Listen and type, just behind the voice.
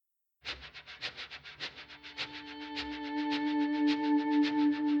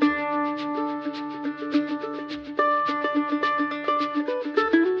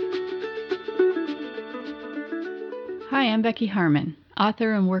I'm Becky Harmon,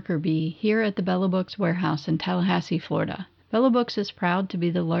 author and worker bee here at the Bella Books warehouse in Tallahassee, Florida. Bella Books is proud to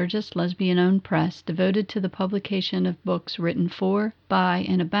be the largest lesbian-owned press devoted to the publication of books written for, by,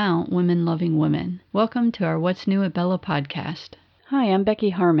 and about women-loving women. Welcome to our What's New at Bella podcast. Hi, I'm Becky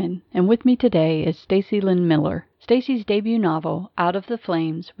Harmon, and with me today is Stacy Lynn Miller. Stacy's debut novel, Out of the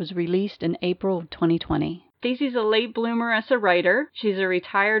Flames, was released in April of 2020. Stacy's a late bloomer as a writer. She's a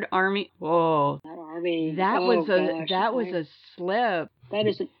retired Army... Whoa. That Army. That was a slip. That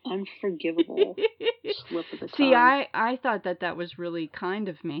is an unforgivable slip of the tongue. See, I thought that was really kind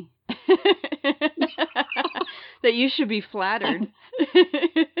of me. That you should be flattered.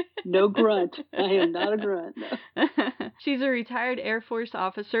 No grunt. I am not a grunt. No. She's a retired Air Force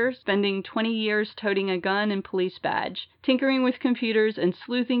officer, spending 20 years toting a gun and police badge, tinkering with computers and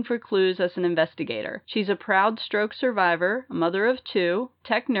sleuthing for clues as an investigator. She's a proud stroke survivor, a mother of 2,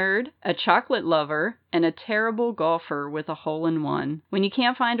 tech nerd, a chocolate lover, and a terrible golfer with a hole-in-one. When you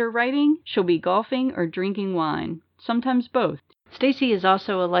can't find her writing, she'll be golfing or drinking wine. Sometimes both. Stacy is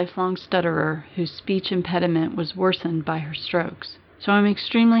also a lifelong stutterer whose speech impediment was worsened by her strokes. So I'm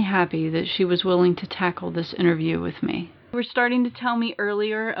extremely happy that she was willing to tackle this interview with me. You were starting to tell me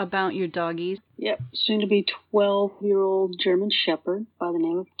earlier about your doggies. Yep, soon to be 12-year-old German Shepherd by the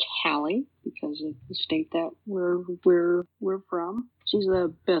name of Callie, because of the state that we're from. She's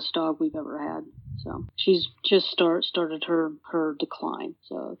the best dog we've ever had. So she's just started her decline.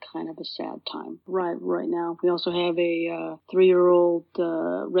 So kind of a sad time right now. We also have a 3-year-old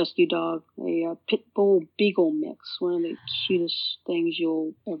rescue dog, a pit bull beagle mix, one of the cutest things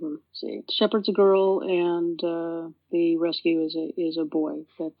you'll ever see. Shepherd's a girl, and the rescue is a boy.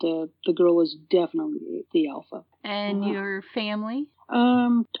 But the girl is definitely the alpha. And your family?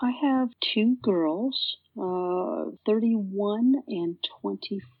 I have 2 girls, 31 and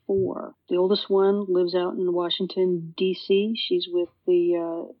 24. The oldest one lives out in Washington, D.C. She's with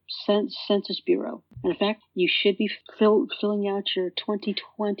the Census Bureau. And in fact, you should be filling out your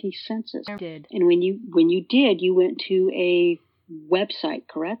 2020 census. I did. And when you did, you went to a website,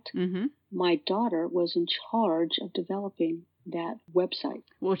 correct? Mm-hmm. My daughter was in charge of developing that website.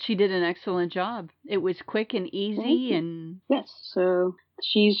 Well, she did an excellent job. It was quick and easy, and yes. So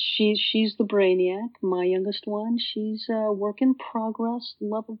she's the brainiac. My youngest one, she's a work in progress.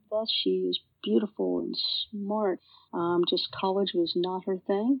 Love of the best. She is beautiful and smart. Just college was not her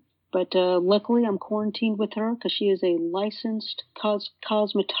thing. But luckily, I'm quarantined with her because she is a licensed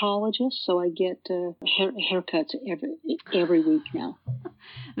cosmetologist, so I get haircuts every week now.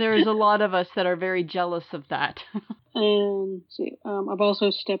 There is a lot of us that are very jealous of that. And see, I've also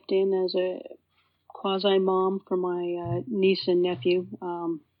stepped in as a quasi-mom for my niece and nephew,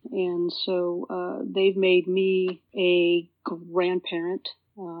 and so they've made me a grandparent.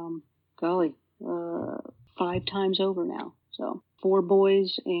 5 times over now. So 4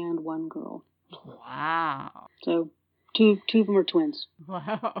 boys and 1 girl. Wow. So two of them are twins.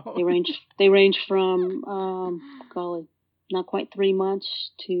 Wow. They range from not quite 3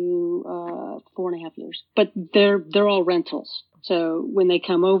 months to 4.5 years. But they're all rentals. So when they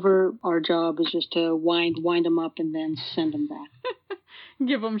come over, our job is just to wind them up and then send them back.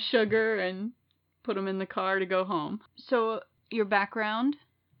 Give them sugar and put them in the car to go home. So your background,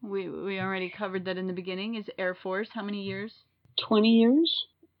 we already covered that in the beginning, is Air Force. How many years? 20 years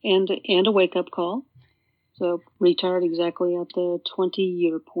and a wake-up call. So retired exactly at the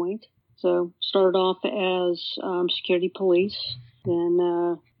 20-year point. So started off as security police,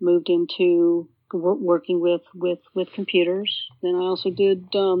 then moved into working with computers. Then I also did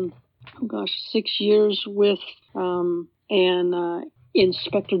 6 years with an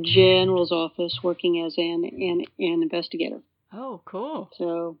Inspector General's office, working as an investigator. Oh, cool.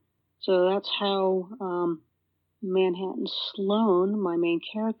 So that's how Manhattan Sloan, my main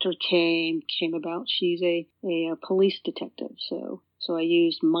character, came about. She's a police detective. So I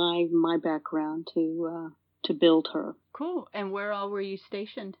used my background to build her. Cool. And where all were you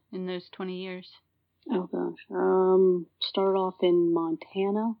stationed in those 20 years? Oh gosh. Started off in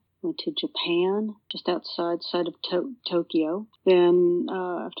Montana. Went to Japan, just outside of Tokyo. Then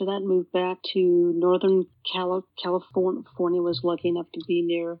after that, moved back to Northern California. Was lucky enough to be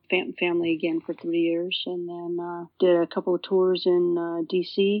near family again for 3 years, and then did a couple of tours in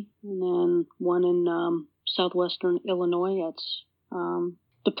D.C. and then one in southwestern Illinois. That's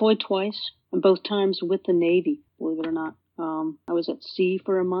deployed twice, and both times with the Navy. Believe it or not. I was at sea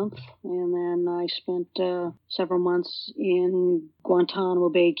for a month, and then I spent several months in Guantanamo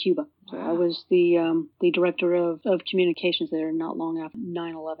Bay, Cuba. So I was the director of communications there not long after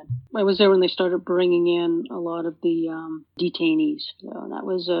 9/11. I was there when they started bringing in a lot of the detainees. So that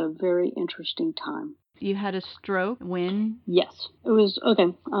was a very interesting time. You had a stroke when? Yes. It was, okay,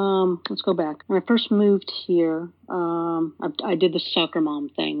 let's go back. When I first moved here, I did the soccer mom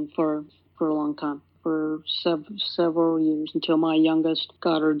thing for a long time, for several years, until my youngest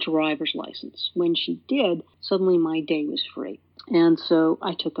got her driver's license. When she did, suddenly my day was free. And so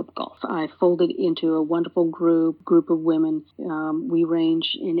I took up golf. I folded into a wonderful group of women. We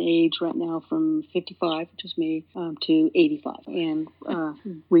range in age right now from 55, which is me, to 85. And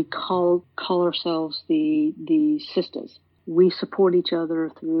we call ourselves the sisters. We support each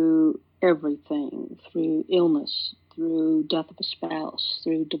other through everything, through illness, through death of a spouse,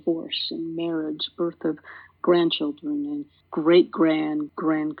 through divorce and marriage, birth of grandchildren and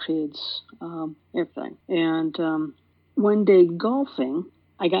grandkids, everything. And one day golfing,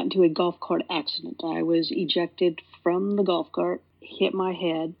 I got into a golf cart accident. I was ejected from the golf cart, hit my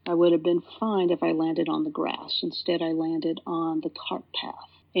head. I would have been fine if I landed on the grass. Instead, I landed on the cart path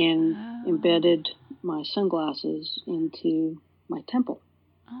and embedded my sunglasses into my temple.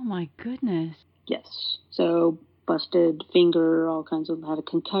 Oh, my goodness. Yes. So busted finger, all kinds of, had a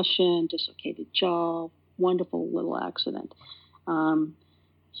concussion, dislocated jaw, wonderful little accident.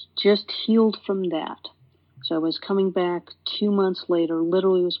 Just healed from that. So I was coming back 2 months later.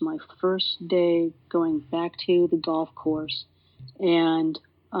 Literally, it was my first day going back to the golf course, and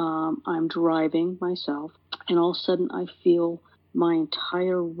I'm driving myself, and all of a sudden I feel my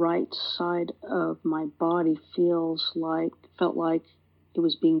entire right side of my body felt like it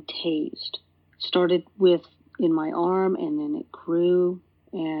was being tased. Started with in my arm, and then it grew,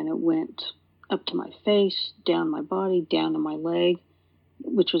 and it went up to my face, down my body, down to my leg,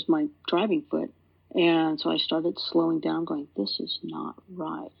 which was my driving foot. And so I started slowing down, going, this is not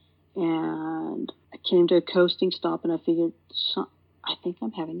right. And I came to a coasting stop, and I figured, I think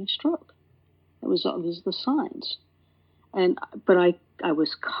I'm having a stroke. It was the signs. But I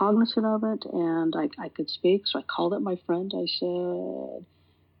was cognizant of it, and I could speak, so I called up my friend. I said,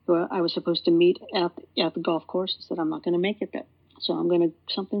 well, I was supposed to meet at the golf course. I said, I'm not going to make it there. So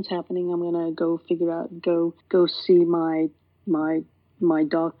something's happening. I'm going to go figure out, go see my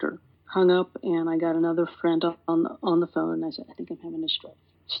doctor. Hung up, and I got another friend on the phone, and I said, I think I'm having a stroke.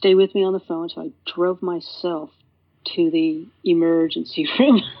 Stay with me on the phone. So I drove myself to the emergency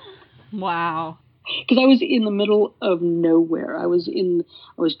room. Wow. Because I was in the middle of nowhere. I was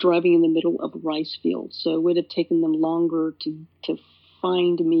driving in the middle of rice fields, so it would have taken them longer to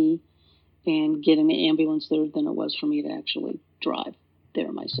find me and get an ambulance there than it was for me to actually drive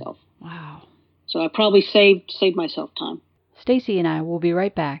there myself. Wow. So I probably saved myself time. Stacy and I will be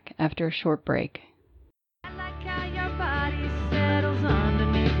right back after a short break. I like how your body settles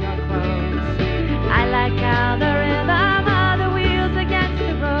underneath your clothes. I like how the rhythm of the wheels against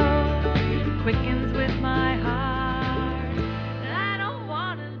the road quickens with my heart. I don't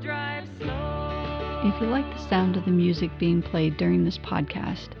want to drive slow. If you like the sound of the music being played during this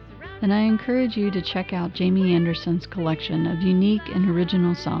podcast, then I encourage you to check out Jamie Anderson's collection of unique and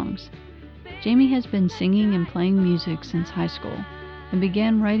original songs. Jamie has been singing and playing music since high school and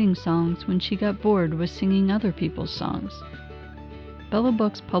began writing songs when she got bored with singing other people's songs. Bella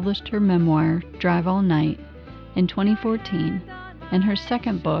Books published her memoir, Drive All Night, in 2014, and her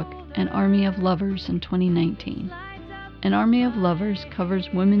second book, An Army of Lovers, in 2019. An Army of Lovers covers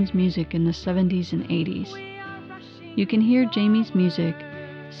women's music in the 70s and 80s. You can hear Jamie's music,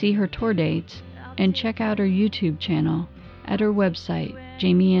 see her tour dates, and check out her YouTube channel at her website,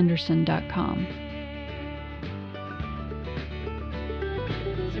 jamieanderson.com.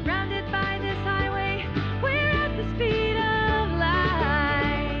 Surrounded by this highway, we're at the speed of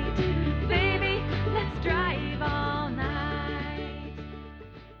light. Baby, let's drive all night.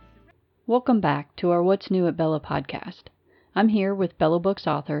 Welcome back to our What's New at Bella podcast. I'm here with Bella Books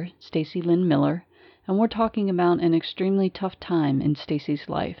author, Stacy Lynn Miller, and we're talking about an extremely tough time in Stacy's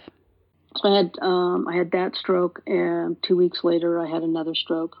life. So I had that stroke, and 2 weeks later I had another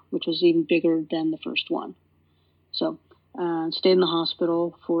stroke, which was even bigger than the first one. So stayed in the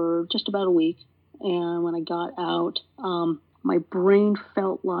hospital for just about a week, and when I got out, my brain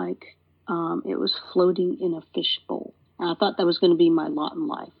felt like it was floating in a fishbowl. And I thought that was going to be my lot in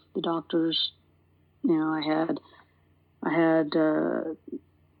life. The doctors, I had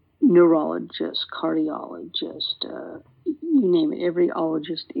neurologist, cardiologist, you name it, every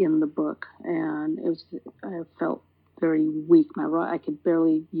ologist in the book, and I felt very weak. I could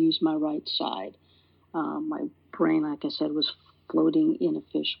barely use my right side. My brain, like I said, was floating in a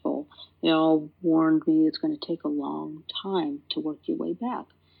fishbowl. They all warned me it's going to take a long time to work your way back.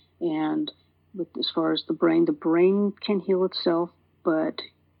 And as far as the brain can heal itself, but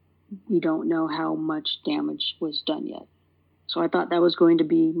we don't know how much damage was done yet. So I thought that was going to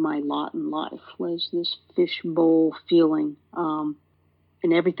be my lot in life, was this fishbowl feeling. And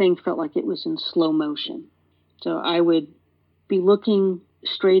everything felt like it was in slow motion. So I would be looking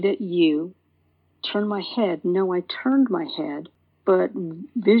straight at you, turn my head. No, I turned my head, but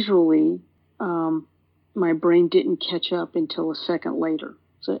visually, my brain didn't catch up until a second later.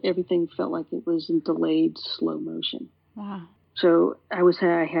 So everything felt like it was in delayed slow motion. Wow. So I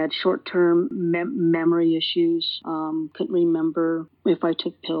had short-term memory issues. Couldn't remember if I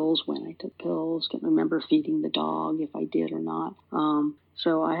took pills, when I took pills. Couldn't remember feeding the dog, if I did or not.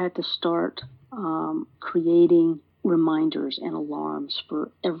 So I had to start creating reminders and alarms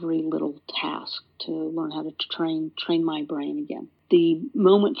for every little task to learn how to train my brain again. The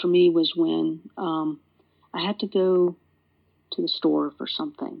moment for me was when I had to go to the store for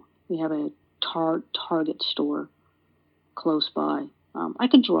something. We have a Target store close by. I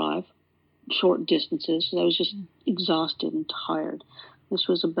could drive short distances. I was just exhausted and tired. This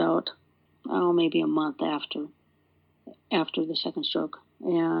was about, maybe a month after the second stroke.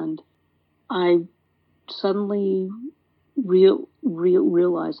 And I suddenly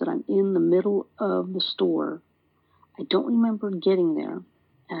realized that I'm in the middle of the store. I don't remember getting there,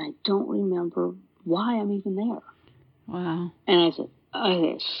 and I don't remember why I'm even there. Wow. And I said,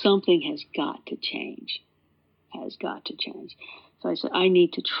 something has got to change. So I said, I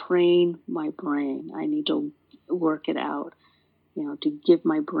need to train my brain. I need to work it out, to give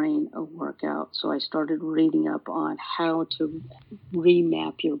my brain a workout. So I started reading up on how to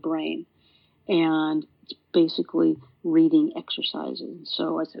remap your brain. And it's basically reading exercises.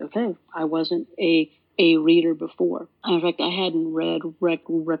 So I said, okay, I wasn't a reader before. In fact, I hadn't read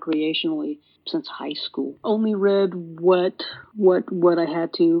recreationally since high school. Only read what I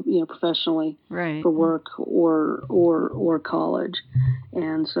had to, professionally, right, for work or college.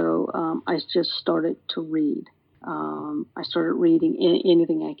 And so I just started to read. I started reading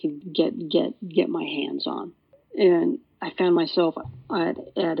anything I could get my hands on, and I found myself at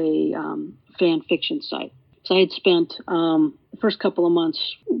a fan fiction site. So I had spent the first couple of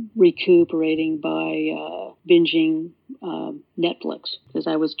months recuperating by binging Netflix, because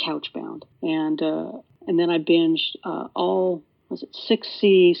I was couch bound, and then I binged all 6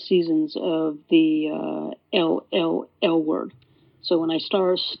 seasons of the L Word. So when I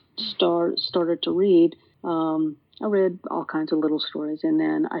started to read, I read all kinds of little stories, and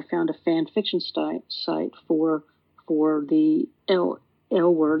then I found a fan fiction site for the L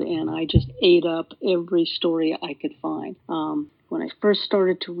Word, and I just ate up every story I could find. When I first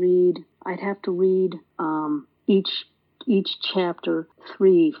started to read, I'd have to read each chapter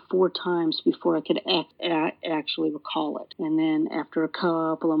 3-4 times before I could actually recall it. And then after a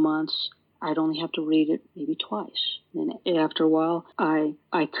couple of months, I'd only have to read it maybe twice. And after a while, I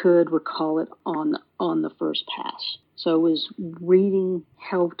could recall it on the first pass. So it was reading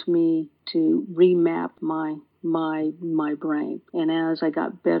helped me to remap my brain. And as I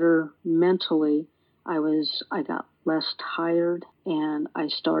got better mentally, I got less tired, and I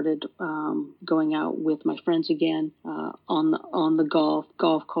started going out with my friends again on the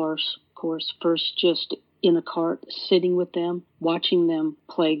golf course. First, just in a cart, sitting with them, watching them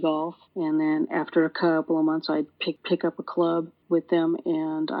play golf, and then after a couple of months, I'd pick up a club with them,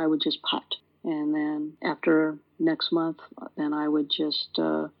 and I would just putt. And then after next month, then I would just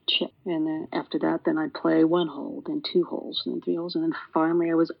chip. And then after that, then I'd play 1 hole, then 2 holes, then 3 holes. And then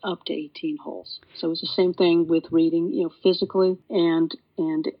finally I was up to 18 holes. So it was the same thing with reading, physically and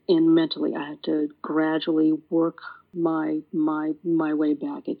mentally. I had to gradually work my way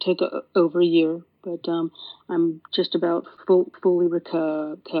back. It took over a year, but I'm just about fully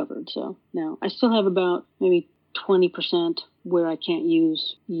recovered. So now I still have about maybe 20% where I can't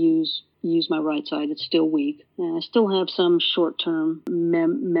use my right side. It's still weak, and I still have some short-term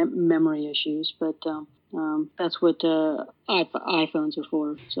memory issues, but that's what iPhones are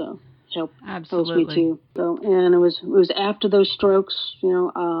for. So helps me too. So, and it was after those strokes,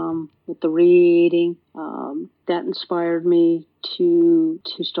 with the reading, that inspired me to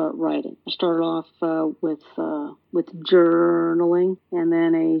start writing. I started off with journaling, and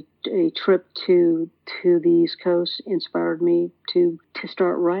then a trip to the East Coast inspired me to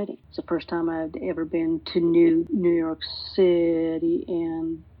start writing. It's the first time I'd ever been to New York City,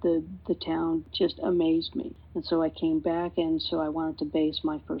 and the town just amazed me. And so I came back, and so I wanted to base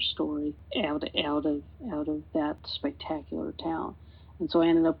my first story out of that spectacular town. And so I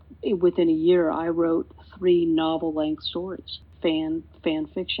ended up, within a year, I wrote 3 novel-length stories, fan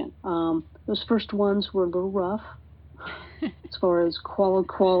fiction. Those first ones were a little rough as far as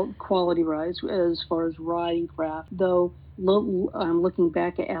quality-wise, as far as writing craft, though I'm looking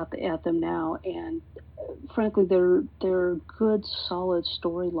back at them now, and frankly, they're good, solid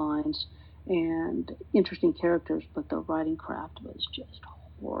storylines and interesting characters, but the writing craft was just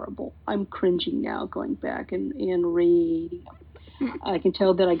horrible. I'm cringing now going back and reading. I can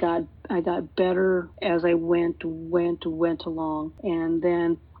tell that I got better as I went along, and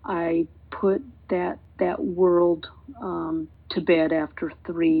then I put that world to bed after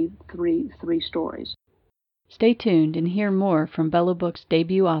three stories. Stay tuned and hear more from Bella Books'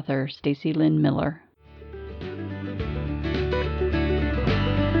 debut author, Stacy Lynn Miller.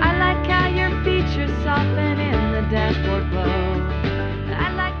 I like how your features soften in the dashboard glow.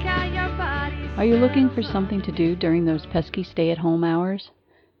 I like how your body. Are you looking for something to do during those pesky stay-at-home hours?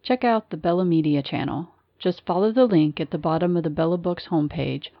 Check out the Bella Media channel. Just follow the link at the bottom of the Bella Books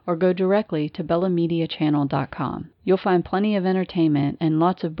homepage or go directly to bellamediachannel.com. You'll find plenty of entertainment and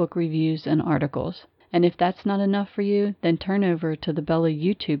lots of book reviews and articles. And if that's not enough for you, then turn over to the Bella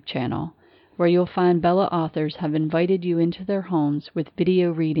YouTube channel, where you'll find Bella authors have invited you into their homes with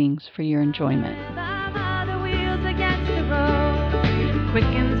video readings for your enjoyment. The wheels against the road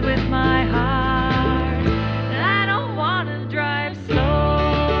quickens with my heart. I don't want to drive slow.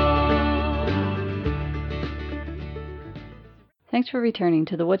 Thanks for returning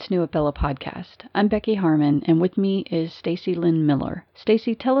to the What's New at Bella podcast. I'm Becky Harmon, and with me is Stacy Lynn Miller.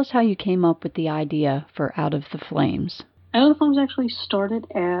 Stacy, tell us how you came up with the idea for Out of the Flames. Out of the Flames actually started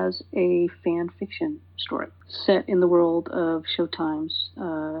as a fan fiction story set in the world of Showtime's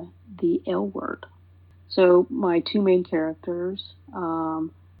The L Word. So my two main characters,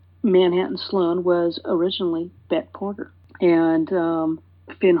 Manhattan Sloan was originally Bette Porter, and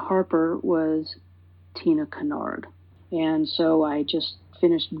Finn Harper was Tina Kennard. And so I just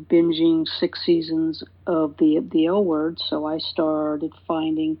finished binging 6 seasons of the L Word, so I started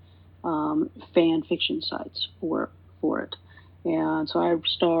finding fan fiction sites for it. And so I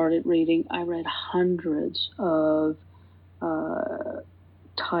started reading. I read hundreds of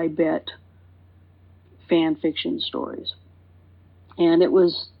Tibet fan fiction stories. And it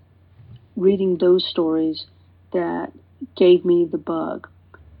was reading those stories that gave me the bug.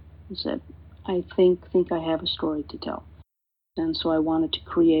 I said, I think I have a story to tell. And so I wanted to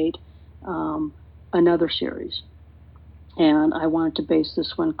create another series. And I wanted to base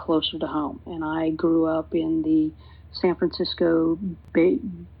this one closer to home. And I grew up in the San Francisco Bay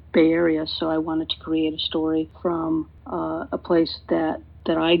Area, so I wanted to create a story from a place that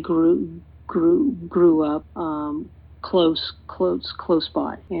I grew up close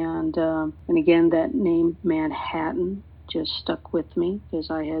by. And again, that name Manhattan just stuck with me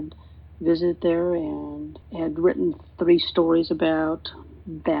because I had visited there and had written 3 stories about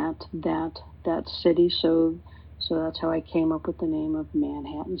that city. So that's how I came up with the name of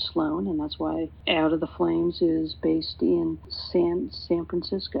Manhattan Sloan, and that's why Out of the Flames is based in San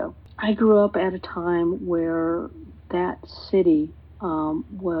Francisco. I grew up at a time where that city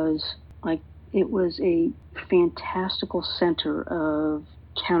was a fantastical center of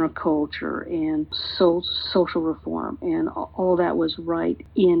counterculture and social reform, and all that was right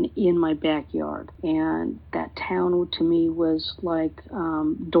in my backyard. And that town to me was like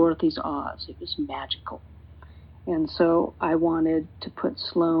Dorothy's Oz. It was magical. And so I wanted to put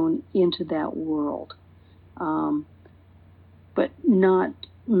Sloan into that world, but not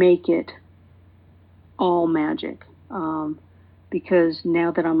make it all magic. Because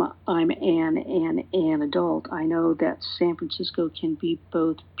now that I'm an adult, I know that San Francisco can be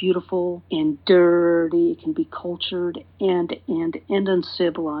both beautiful and dirty. It can be cultured and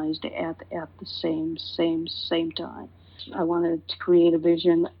uncivilized at the same time. I wanted to create a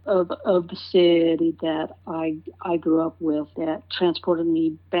vision of the city that I grew up with, that transported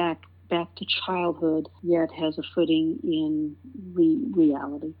me back to childhood, yet has a footing in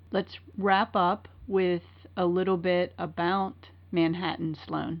reality. Let's wrap up with a little bit about Manhattan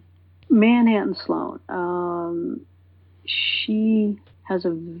Sloan. Manhattan Sloan. She has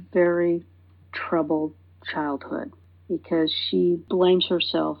a very troubled childhood because she blames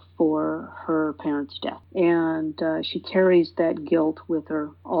herself for her parents' death. And she carries that guilt with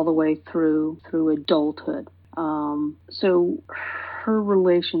her all the way through adulthood. So her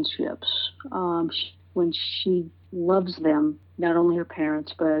relationships, when she loves them, not only her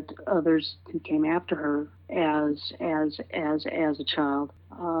parents, but others who came after her as a child,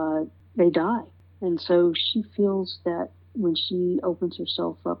 they die. And so she feels that when she opens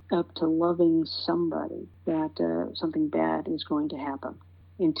herself up to loving somebody, that something bad is going to happen,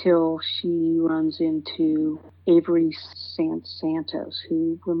 until she runs into Avery Santos,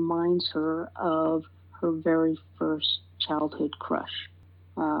 who reminds her of her very first childhood crush.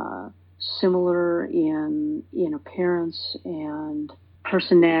 Similar in appearance and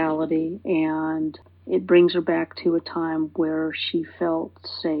personality and it brings her back to a time where she felt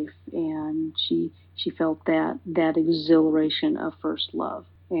safe and she felt that exhilaration of first love.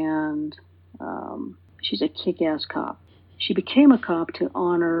 And she's a kick-ass cop. She became a cop to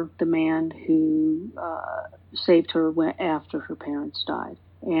honor the man who saved her after her parents died,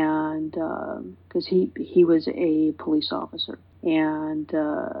 and because he was a police officer. And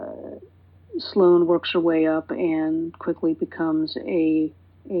Sloane works her way up and quickly becomes a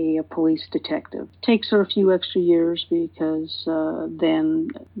police detective. Takes her a few extra years because then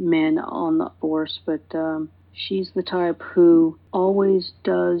men on the force, but she's the type who always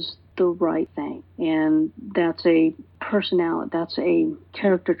does the right thing, and that's a personality, that's a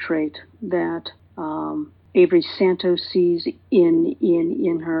character trait that Avery Santos sees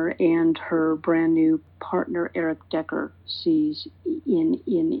in her, and her brand new partner Eric Decker sees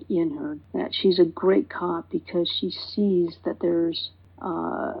in her. That she's a great cop because she sees that there's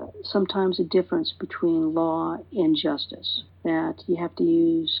sometimes a difference between law and justice, that you have to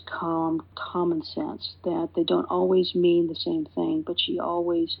use common sense, that they don't always mean the same thing, but she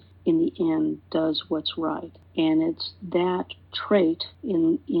always, in the end, does what's right. And it's that trait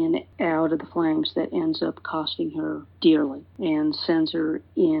in Out of the Flames that ends up costing her dearly and sends her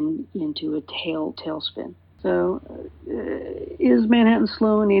into a tailspin. So, is Manhattan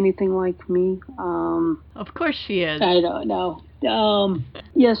Sloane anything like me? Of course she is. I don't know.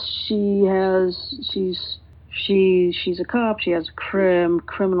 Yes, she has. She's a cop. She has a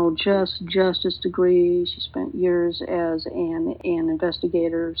criminal justice degree. She spent years as an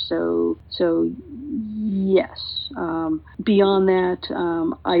investigator. So yes. Beyond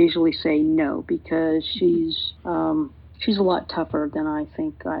that, I usually say no because she's a lot tougher than I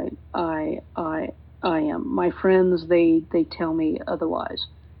think I am. My friends, they tell me otherwise.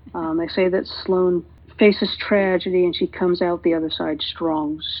 They say that Sloane faces tragedy and she comes out the other side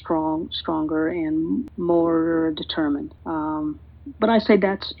stronger and more determined. But I say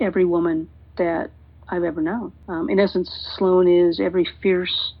that's every woman that I've ever known. In essence, Sloane is every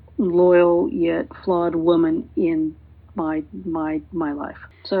fierce, loyal yet flawed woman in my life.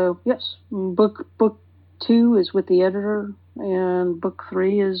 So yes, book 2 is with the editor, and book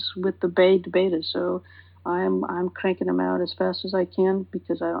 3 is with the beta. So I'm cranking them out as fast as I can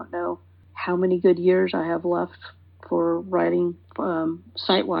because I don't know how many good years I have left for writing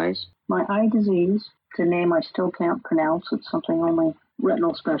site-wise. My eye disease, it's a name I still can't pronounce. It's something only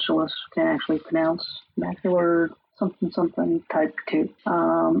retinal specialists can actually pronounce. Macular something type 2.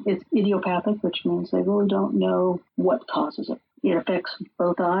 It's idiopathic, which means they really don't know what causes it. It affects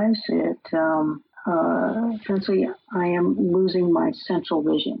both eyes. Essentially, I am losing my central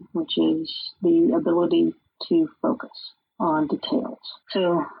vision, which is the ability to focus on details.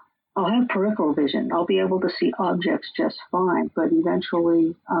 So I'll have peripheral vision. I'll be able to see objects just fine, but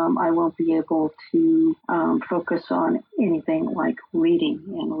eventually I won't be able to focus on anything like reading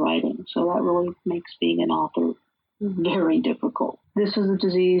and writing. So that really makes being an author very difficult. This is a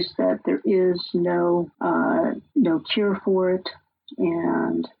disease that there is no cure for it,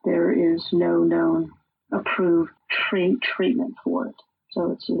 and there is no known approved treatment for it.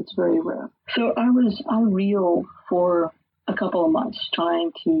 So it's very rare. So I reeled for a couple of months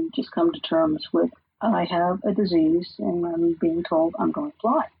trying to just come to terms with I have a disease and I'm being told I'm going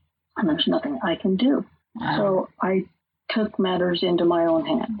blind and there's nothing I can do. Wow. So I took matters into my own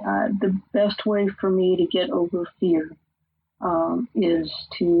hand. The best way for me to get over fear is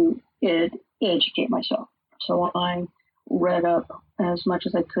to educate myself. So I read up as much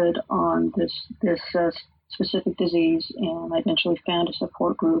as I could on this specific disease, and I eventually found a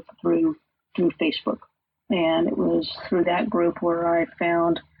support group through Facebook. And it was through that group where I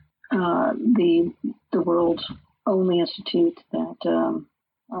found the world's only institute that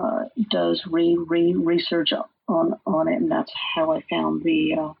does research on it, and that's how I found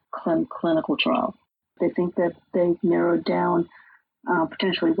the clinical trial. They think that they've narrowed down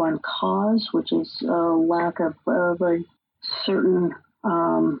potentially one cause, which is a lack of a certain, I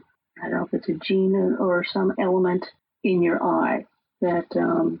don't know if it's a gene or some element in your eye that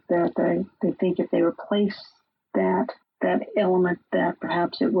they think if they replace that element, that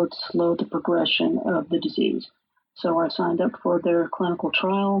perhaps it would slow the progression of the disease. So I signed up for their clinical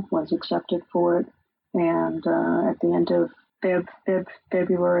trial, was accepted for it, and at the end of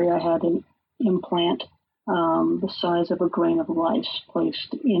February, I had an implant the size of a grain of rice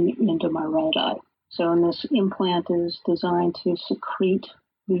placed into my right eye. So this implant is designed to secrete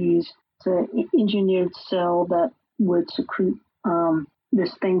it's an engineered cell that would secrete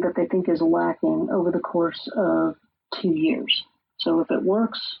this thing that they think is lacking over the course of 2 years. So if it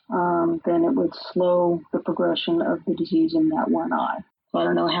works, then it would slow the progression of the disease in that one eye. So I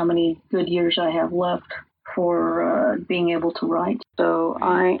don't know how many good years I have left for being able to write. So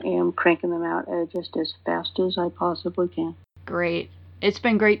I am cranking them out just as fast as I possibly can. Great. It's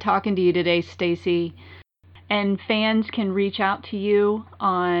been great talking to you today, Stacy. And fans can reach out to you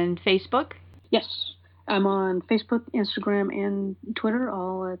on Facebook? Yes. I'm on Facebook, Instagram, and Twitter,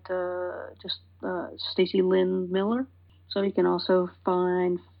 all at just Stacy Lynn Miller. So you can also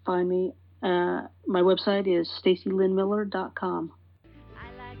find me. My website is stacylynnmiller.com.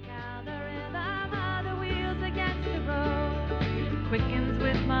 Quickens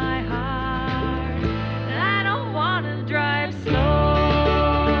with my heart, and I don't want to drive slow.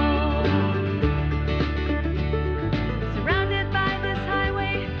 Surrounded by this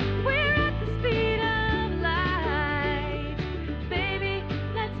highway, we're at the speed of light. Baby,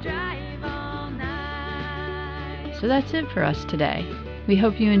 let's drive all night. So that's it for us today. We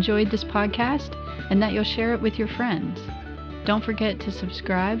hope you enjoyed this podcast and that you'll share it with your friends. Don't forget to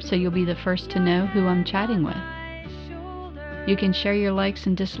subscribe so you'll be the first to know who I'm chatting with. You can share your likes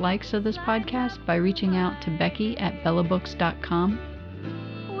and dislikes of this podcast by reaching out to Becky at bellabooks.com.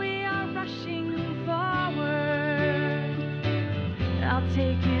 We are rushing forward. I'll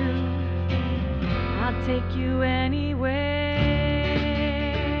take you anywhere.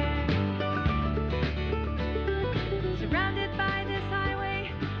 Surrounded by this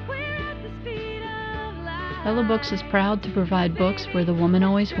highway, we're at the speed of light. Bella Books is proud to provide books where the woman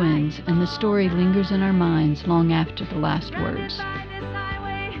always wins and the story lingers in our minds long after the last words.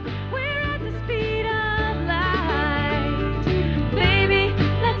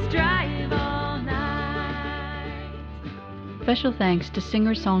 Special thanks to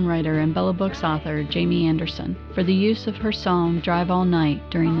singer-songwriter and Bella Books author Jamie Anderson for the use of her song Drive All Night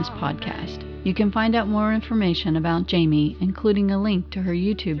during this podcast. You can find out more information about Jamie, including a link to her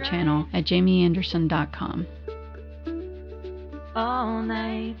YouTube channel at jamieanderson.com. All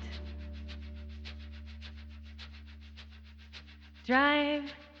night. Drive